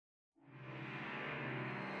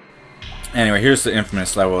Anyway, here's the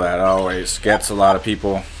infamous level that always gets a lot of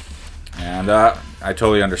people, and I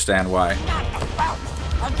totally understand why.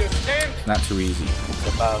 It's not too easy.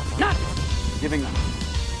 It's about not giving up.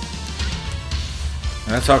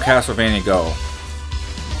 And that's how Castlevania go.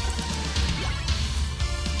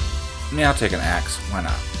 I mean, I'll take an axe. Why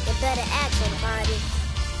not? You better axe on body.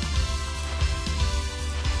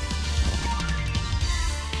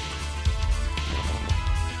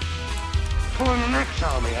 Pulling the necks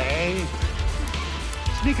on me, eh?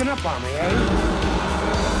 Sneaking up on me, eh?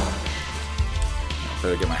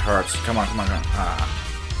 Better get my hearts. Come on, come on, come on. Ah.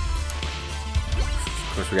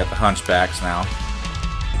 Of course, we got the hunchbacks now.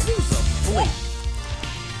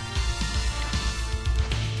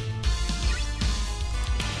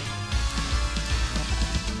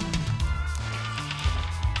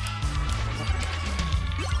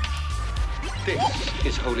 This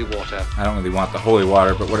is holy water. I don't really want the holy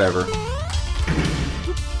water, but whatever.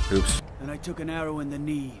 Oops. And I took an arrow in the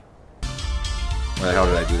knee. What the hell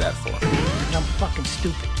did I do that for? I'm fucking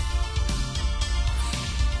stupid.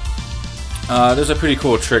 There's a pretty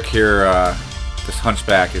cool trick here. This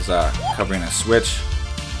hunchback is covering a switch.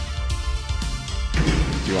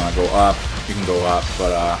 If you want to go up, you can go up,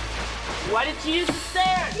 but Why did you use the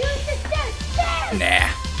stairs? Use the stairs! nah.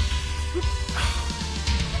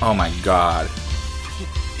 Oh my god.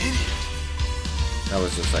 That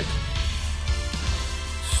was just like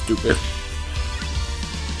stupid.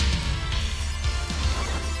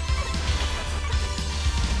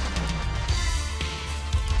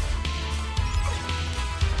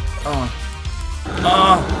 Oh.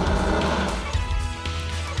 Oh.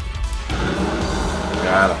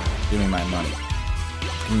 Got him. Give me my money.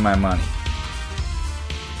 Give me my money.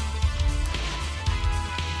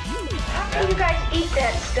 How can you guys eat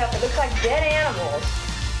that stuff? It looks like dead animals.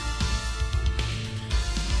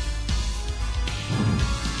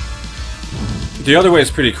 The other way is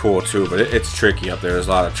pretty cool too, but it's tricky up there. There's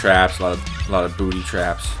a lot of traps, a lot of booty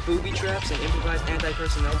traps. Booby traps and improvised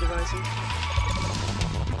anti-personnel devices?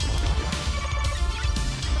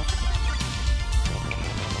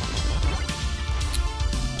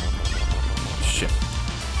 Shit.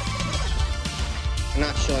 I'm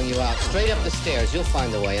not showing you out. Straight up the stairs. You'll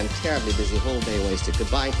find a way. I'm terribly busy. Whole day wasted.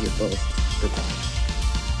 Goodbye to you both. Goodbye.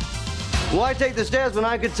 Why take the stairs when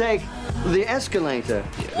I could take the escalator?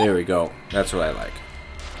 Yeah, there we go. That's what I like.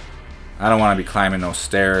 I don't want to be climbing those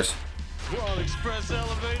stairs. Well, express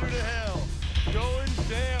elevator to hell. Going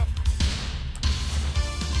down.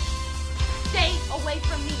 Stay away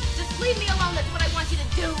from me. Just leave me alone. That's what I want you to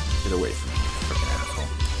do. Get away from me, you freaking asshole.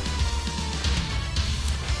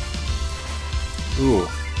 Ooh,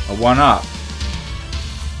 a 1-up.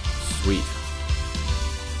 Sweet.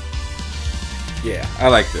 Yeah, I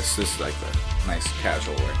like this. This is like the nice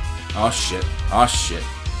casual way. Oh shit. Oh shit.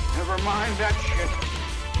 Never mind that shit.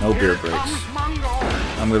 No beer breaks.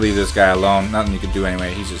 I'm gonna leave this guy alone. Nothing you can do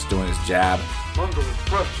anyway. He's just doing his jab.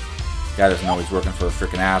 Guy doesn't know he's working for a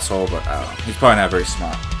freaking asshole, but I don't know. He's probably not very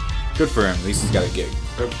smart. Good for him. At least he's got a gig.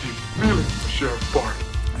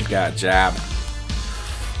 He's got a jab.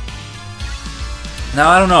 Now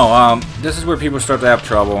I don't know. This is where people start to have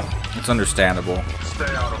trouble. It's understandable.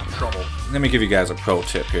 Stay out of trouble. Let me give you guys a pro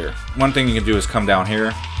tip here. One thing you can do is come down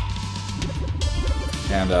here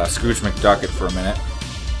and Scrooge McDuck it for a minute.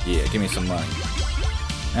 Yeah, give me some money.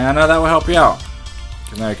 And that will help you out.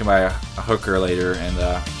 Because now you can buy a hooker later and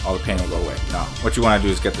all the pain will go away. No, what you want to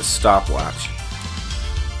do is get the stopwatch.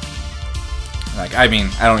 Like, I mean,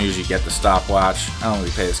 I don't usually get the stopwatch. I don't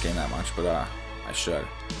really play this game that much, but I should.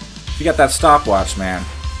 If you got that stopwatch, man.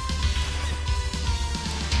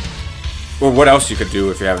 Or what else you could do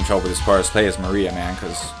if you're having trouble with this part is play as Maria, man,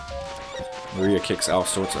 because Maria kicks all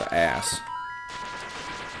sorts of ass.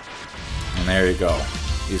 And there you go.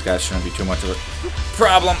 These guys shouldn't be too much of a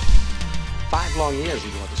problem. 5 long years he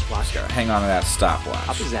wore this watch. Gotta hang on to that stopwatch.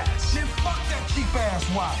 Up his ass.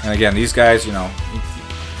 And again, these guys, you know,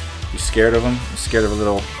 you scared of them? You scared of a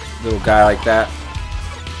little guy like that?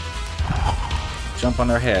 Jump on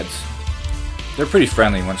their heads. They're pretty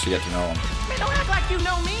friendly once you get to know them. Man, don't act like you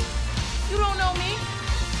know me. You don't know me.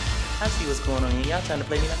 I see what's going on here. Y'all trying to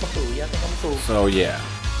play me like a fool. Y'all think I'm a fool. So yeah,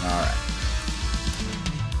 alright.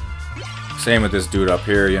 Same with this dude up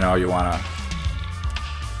here, you know, you wanna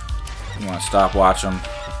stop watch him.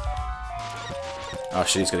 Oh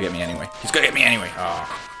shit, he's gonna get me anyway. He's gonna get me anyway. Oh.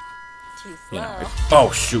 You know,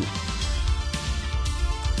 oh shoot.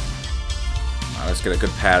 Let's get a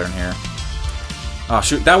good pattern here. Oh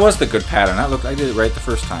shoot, that was the good pattern. That looked, I did it right the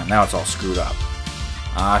first time. Now it's all screwed up.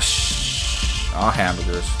 Ah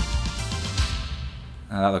hamburgers.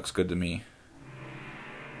 That looks good to me.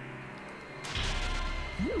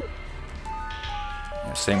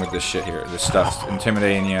 Yeah, same with this shit here. This stuff's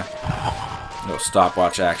intimidating you. Little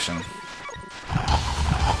stopwatch action.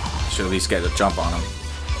 Should at least get a jump on him.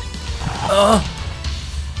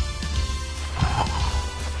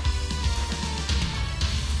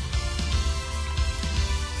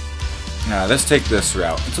 Now let's take this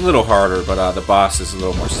route. It's a little harder, but the boss is a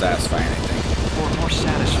little more satisfying, I think. Or more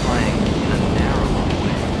satisfying in a narrower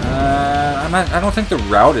way. I don't think the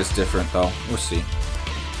route is different though. We'll see.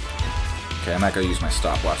 Okay, I'm not gonna use my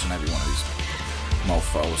stopwatch on every one of these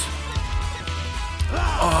mofos.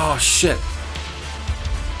 Oh shit!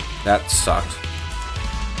 That sucked.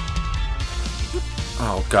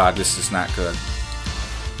 Oh god, this is not good.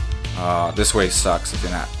 This way sucks if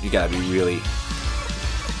you're not. You gotta be really.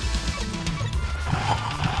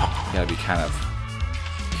 You gotta be kind of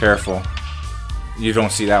careful. You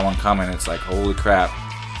don't see that one coming. It's like, holy crap.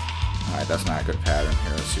 Alright, that's not a good pattern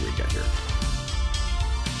here. Let's see what we get here.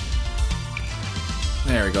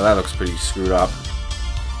 There we go. That looks pretty screwed up.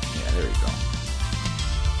 Yeah, there we go.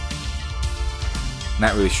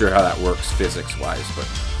 Not really sure how that works physics-wise, but...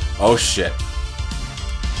 Oh, shit.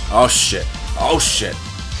 Oh, shit. Oh, shit. I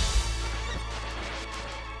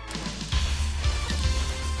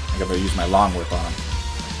think I'm gonna use my long whip on him.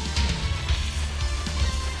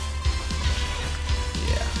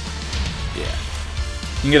 Yeah.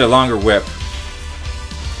 You can get a longer whip.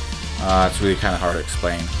 It's really kind of hard to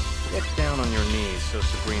explain. Get down on your knees so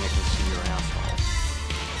Sabrina can see your asshole.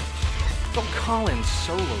 Phil Collins'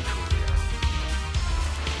 solo career.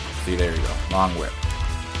 See, there you go. Long whip.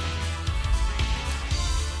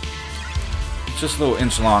 It's just a little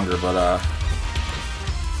inch longer, but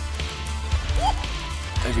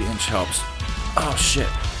every inch helps. Oh shit.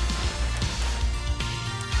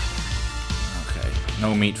 Okay.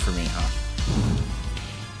 No meat for me, huh?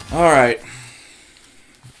 Alright.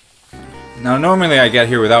 Now, normally I get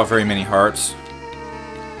here without very many hearts.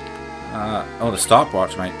 Oh, the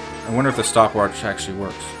stopwatch might. I wonder if the stopwatch actually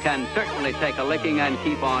works. Can certainly take a licking and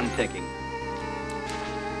keep on ticking.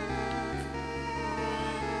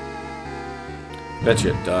 Bet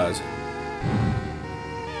you it does.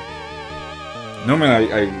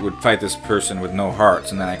 Normally I would fight this person with no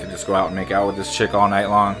hearts, and then I could just go out and make out with this chick all night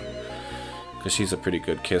long. Because she's a pretty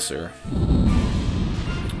good kisser.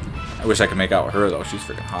 I wish I could make out with her, though. She's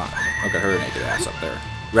freaking hot. Look at her naked ass up there.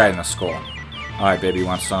 Right in the skull. Alright, baby, you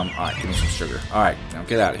want some? Alright, give me some sugar. Alright, now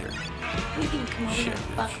get out of here. You can come over and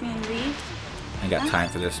fuck me and leave? I ain't got time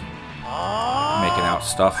for this making out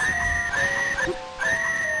stuff.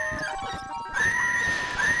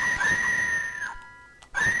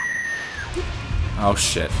 Oh,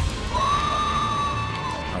 shit.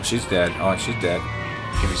 Oh, she's dead. Oh, she's dead.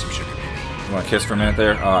 Give me some sugar, baby. You want to kiss for a minute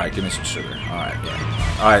there? Alright, give me some sugar. Alright,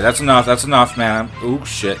 yeah. Alright, that's enough. That's enough, man. Ooh,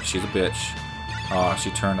 shit. She's a bitch. Oh,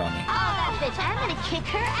 she turned on me. Oh, that bitch. I'm gonna kick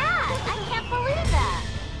her ass. I can't believe that.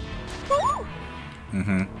 Woo!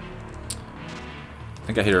 Mm-hmm. I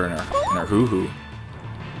think I hit her in her hoo-hoo.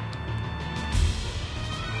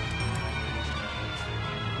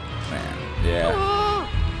 Man, yeah.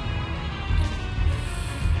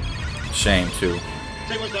 Shame, too.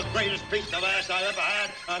 It was the greatest piece of ass I ever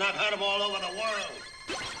had, and I've had them all over the world.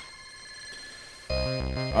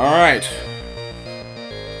 Alright.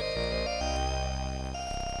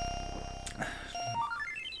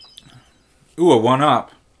 Ooh, a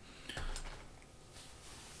 1-up.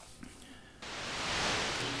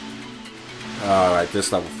 Alright,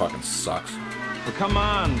 this level fucking sucks. Well, come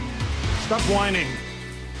on. Stop whining.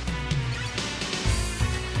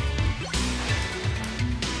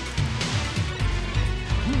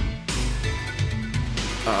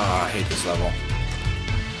 I hate this level.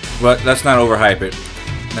 But let's not overhype it.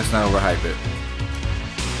 Let's not overhype it.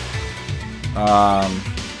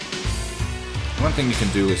 One thing you can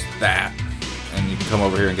do is that. And you can come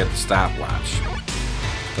over here and get the stopwatch.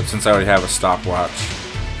 But since I already have a stopwatch,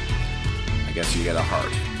 I guess you get a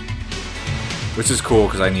heart. Which is cool,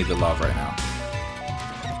 because I need the love right now.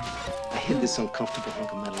 I hid this uncomfortable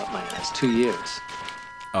hunk of metal up my ass 2 years.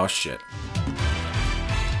 Oh, shit.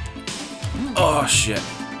 Oh, shit.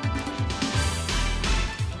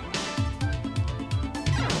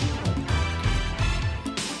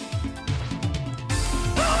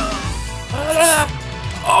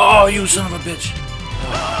 Oh, you son of a bitch.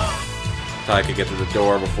 Thought I could get to the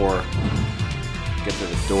door before...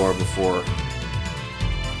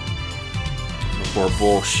 Before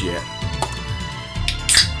bullshit.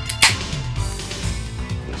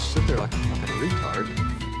 You sit there like a fucking retard.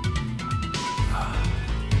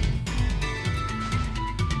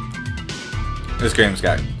 This game's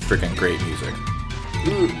got freaking great music.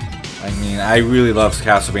 I mean, I really love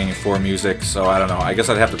Castlevania 4 music, so I don't know. I guess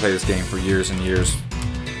I'd have to play this game for years and years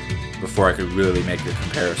before I could really make a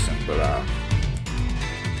comparison, but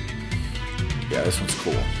yeah, this one's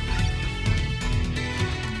cool.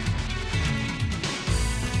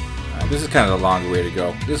 This is kind of the longer way to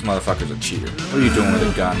go. This motherfucker's a cheater. What are you doing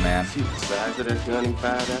with a gun, man? See the size of that gun he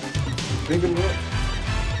fired at him? Big enough.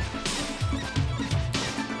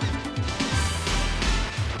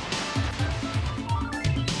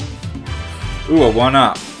 Ooh, a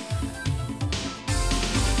 1-up.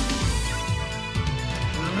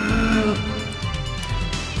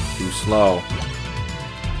 Too slow.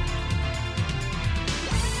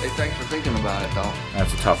 Hey, thanks for thinking about it, though.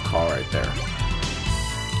 That's a tough call right there.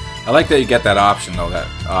 I like that you get that option, though. That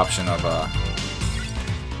option of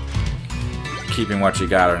keeping what you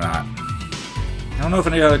got or not. I don't know if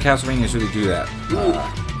any other Castlevanias really do that.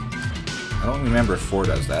 I don't remember if 4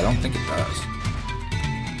 does that. I don't think it does.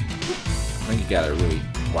 I think you gotta really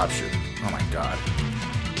watch your... Oh my god.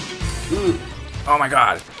 Oh my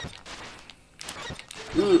god!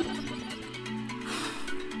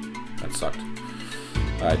 That sucked.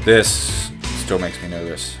 Alright, this still makes me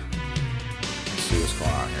nervous. Let's see what's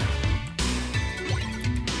going on here.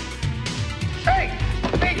 Hey!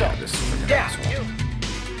 Bingo! Yeah, this freaking asshole.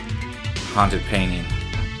 Haunted painting.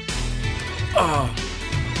 Oh!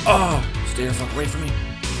 Oh! Stay the fuck away from me.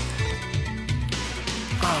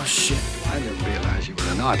 Oh shit. I didn't realize you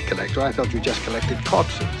were an art collector. I thought you just collected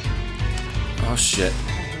corpses. Oh shit.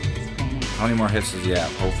 How many more hits does he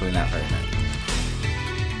have? Hopefully not very many.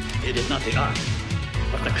 It is not the art,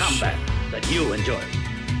 but the combat that you enjoy.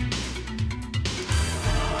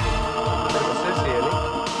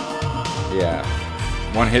 Yeah.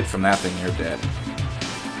 1 hit from that thing, you're dead.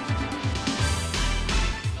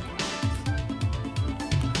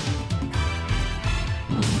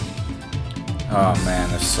 Oh man,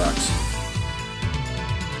 this sucks.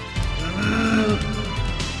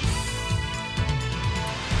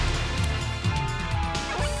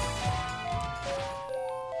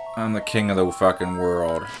 I'm the king of the fucking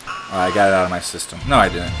world. I got it out of my system. No, I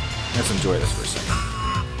didn't. Let's enjoy this for a second.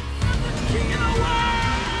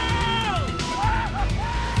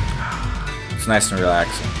 It's nice and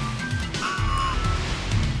relaxing.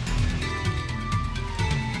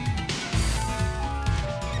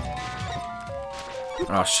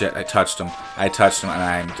 Oh shit, I touched him. I touched him and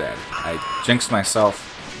I'm dead. I jinxed myself.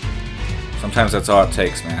 Sometimes that's all it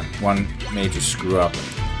takes, man. One major screw up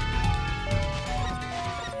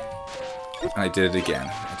and I did it again.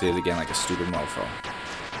 I did it again like a stupid mofo.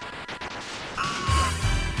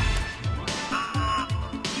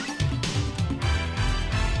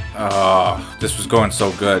 Oh, this was going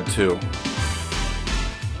so good too.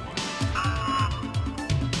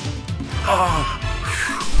 Oh.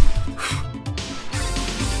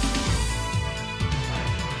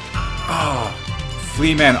 Oh.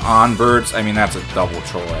 Fleaman on birds. I mean, that's a double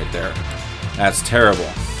troll right there. That's terrible.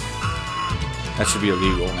 That should be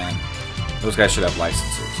illegal, man. Those guys should have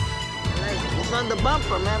licenses. It's on the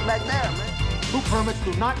bumper, man, back there, man. 2 permits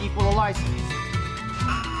do not equal a license.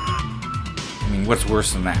 I mean, what's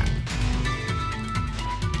worse than that?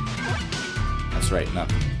 That's right,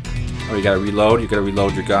 nothing. Oh, you gotta reload? You gotta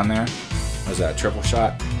reload your gun there? What is that, a triple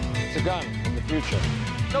shot? It's a gun from the future.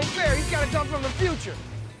 No fair, he's got a gun from the future.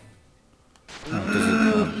 Oh,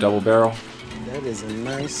 does it double barrel? That is a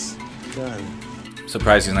nice gun.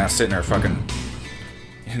 Surprised he's not sitting there fucking...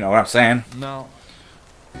 You know what I'm saying? No,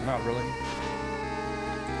 not really.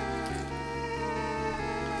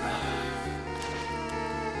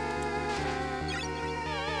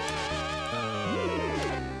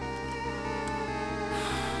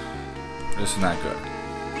 This is not good.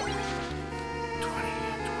 20.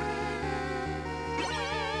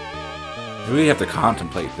 You really have to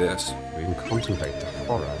contemplate this. We can contemplate the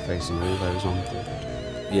horror facing all those on board.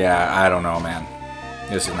 Yeah, I don't know, man.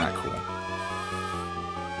 This is not cool.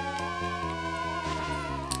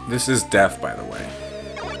 This is Death, by the way.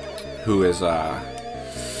 Who is, oh,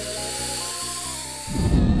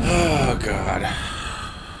 God.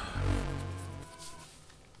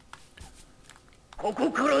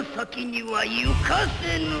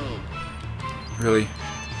 Really?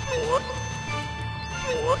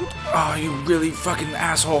 Oh, you really fucking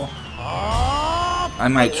asshole. I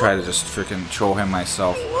might try to just freaking troll him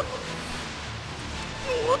myself.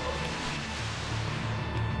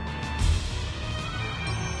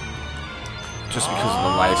 Just because of the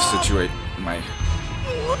life situation,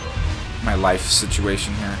 my life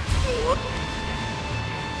situation here.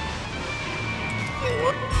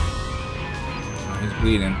 Oh, he's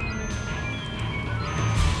bleeding.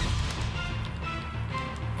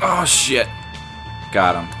 Oh shit!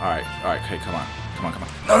 Got him. Alright, alright, okay, come on. Come on, come on.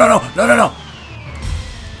 No, no, no, no, no, no!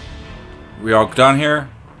 We all done here?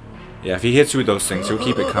 Yeah, if he hits you with those things, he'll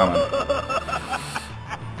keep it coming. Alright,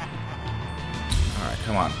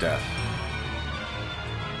 come on, Death.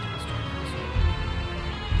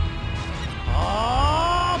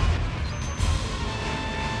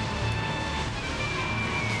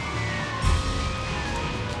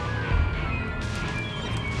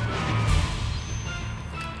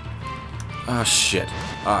 Oh shit.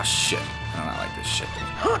 Oh shit. I do not like this shit.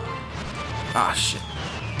 Oh shit.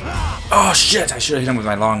 Oh shit! I should have hit him with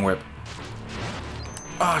my long whip.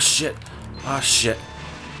 Oh shit. Oh shit.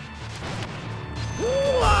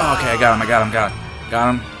 Okay, I got him, I got him, got him.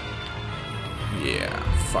 Got him. Yeah,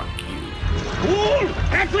 fuck you. Fool!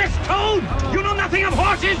 Headless toad! You know nothing of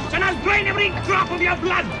horses, and I'll drain every drop of your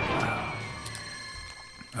blood!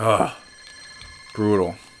 Ugh.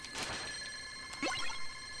 Brutal.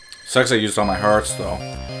 Sucks I used all my hearts, though.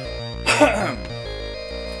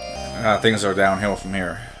 Things are downhill from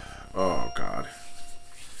here. Oh, God.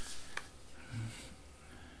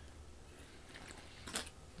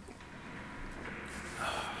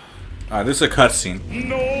 Alright, this is a cutscene.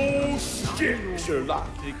 No shit, Sherlock.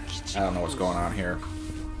 I don't know what's going on here.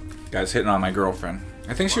 Guy's hitting on my girlfriend.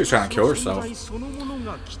 I think she was trying to kill herself.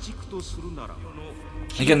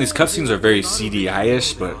 Again, these cutscenes are very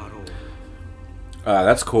CDI-ish, but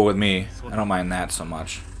that's cool with me. I don't mind that so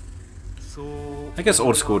much. I guess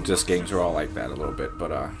old school disc games are all like that a little bit,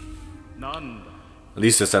 but at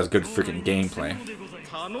least this has good freaking gameplay.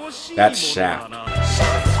 That's Shaft.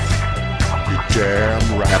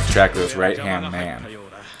 Damn right. That's Dracula's right-hand man.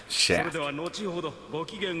 Shaft.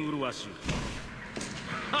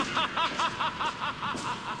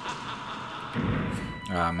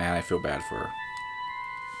 Ah, man, I feel bad for her.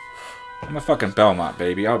 I'm a fucking Belmont,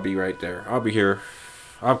 baby. I'll be right there. I'll be here.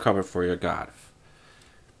 I'll cover for you, God.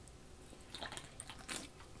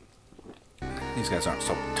 These guys aren't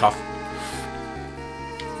so tough.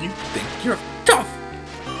 You think you're tough?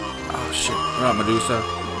 Oh shit! What up, Medusa?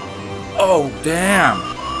 Oh damn!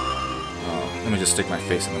 Oh, let me just stick my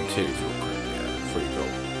face in them titties real quick. Yeah, before you go.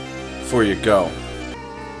 Before you go.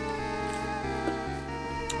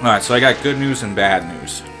 All right, so I got good news and bad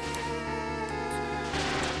news.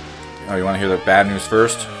 Oh, you want to hear the bad news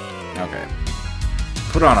first? Okay.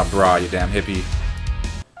 Put on a bra, you damn hippie.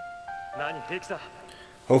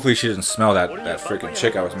 Hopefully she didn't smell that freaking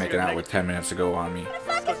chick I was making out with 10 minutes ago on me.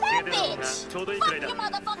 I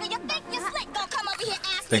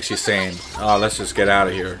think she's saying, oh, let's just get out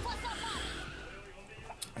of here.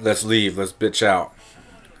 Let's leave, let's bitch out.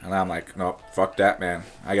 And I'm like, nope, fuck that, man.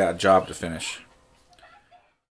 I got a job to finish.